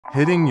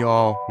Hitting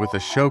y'all with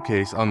a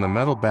showcase on the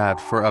metal bat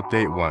for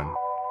Update 1.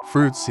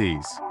 Fruit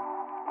Seas.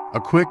 A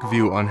quick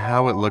view on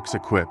how it looks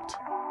equipped.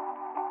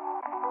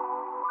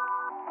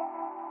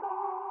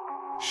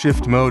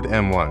 Shift mode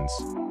M1s.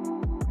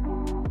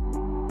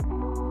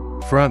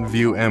 Front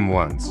view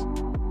M1s.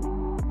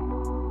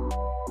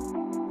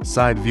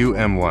 Side view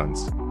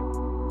M1s.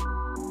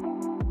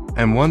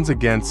 M1s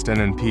against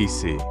an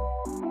NPC.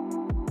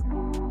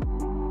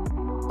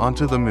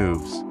 Onto the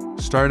moves,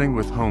 starting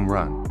with Home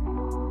Run.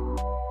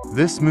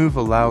 This move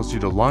allows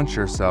you to launch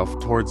yourself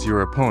towards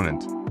your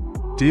opponent,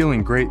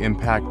 dealing great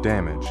impact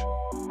damage.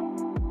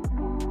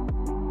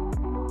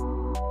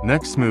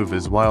 Next move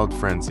is Wild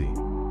Frenzy.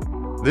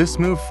 This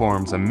move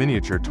forms a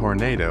miniature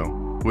tornado,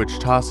 which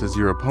tosses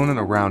your opponent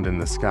around in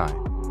the sky.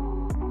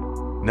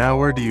 Now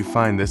where do you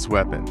find this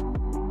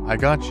weapon? I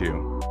got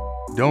you.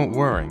 Don't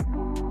worry.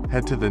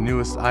 Head to the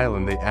newest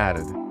island they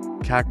added,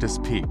 Cactus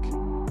Peak.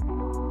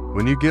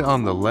 When you get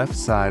on the left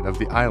side of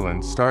the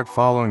island, start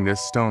following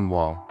this stone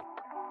wall.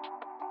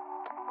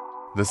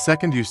 The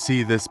second you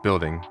see this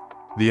building,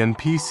 the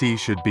NPC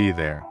should be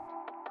there.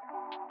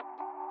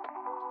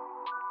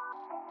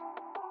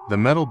 The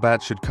metal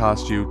bat should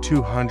cost you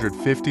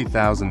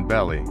 250,000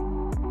 belly.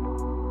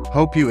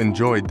 Hope you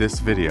enjoyed this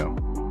video.